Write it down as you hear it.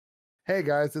Hey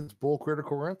guys, it's Bull Critter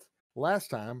Corinth. Last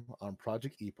time on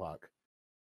Project Epoch,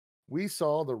 we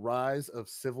saw the rise of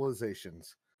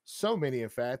civilizations. So many, in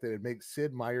fact, that it makes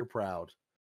Sid Meier proud.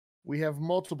 We have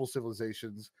multiple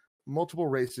civilizations, multiple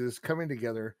races coming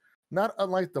together, not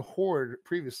unlike the Horde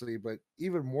previously, but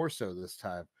even more so this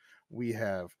time. We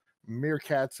have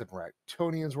meerkats and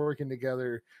ractonians working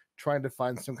together, trying to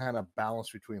find some kind of balance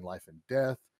between life and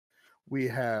death. We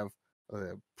have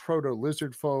proto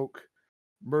lizard folk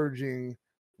merging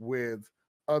with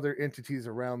other entities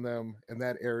around them in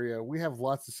that area. We have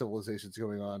lots of civilizations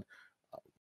going on.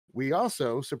 We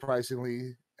also,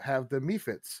 surprisingly, have the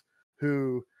Mephits,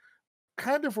 who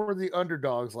kind of were the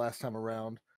underdogs last time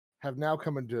around, have now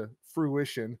come into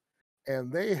fruition,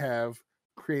 and they have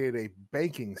created a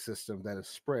banking system that is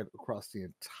spread across the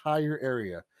entire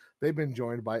area. They've been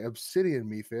joined by Obsidian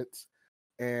Mephits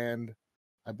and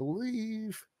I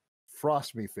believe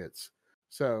Frost Mephits.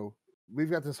 So we've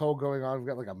got this whole going on. We've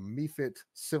got like a Mephit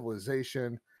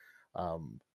civilization.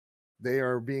 They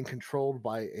are being controlled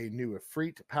by a new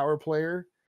Efreet power player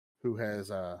who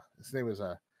has his name is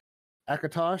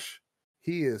Akatosh.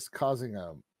 He is causing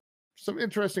some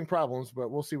interesting problems, but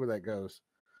we'll see where that goes.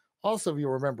 Also, if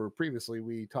you'll remember previously,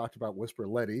 we talked about Whisper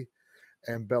Letty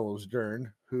and Bellows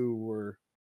Dern, who were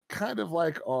kind of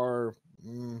like our,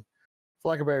 for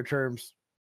lack of better terms,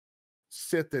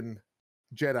 Sith and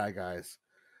Jedi guys.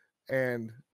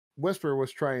 And Whisper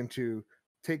was trying to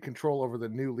take control over the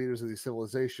new leaders of these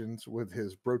civilizations with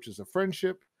his brooches of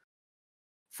friendship.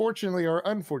 Fortunately or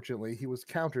unfortunately, he was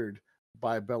countered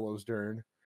by Bellows Dern,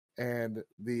 and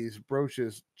these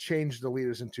brooches changed the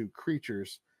leaders into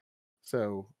creatures.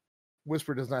 So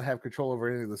Whisper does not have control over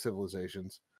any of the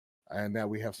civilizations, and now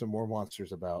we have some more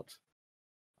monsters about.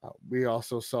 We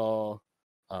also saw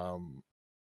some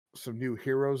new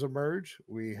heroes emerge.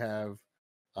 We have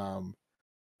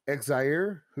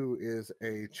Exire, who is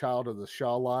a child of the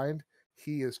Shaw line.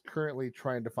 He is currently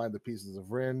trying to find the pieces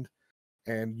of Rend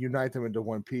and unite them into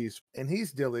one piece. And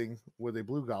he's dealing with a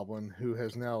blue goblin who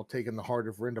has now taken the heart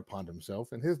of Rend upon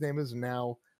himself. And his name is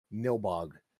now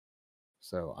Nilbog.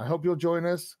 So I hope you'll join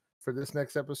us for this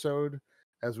next episode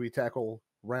as we tackle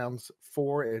rounds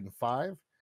 4 and 5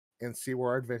 and see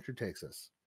where our adventure takes us.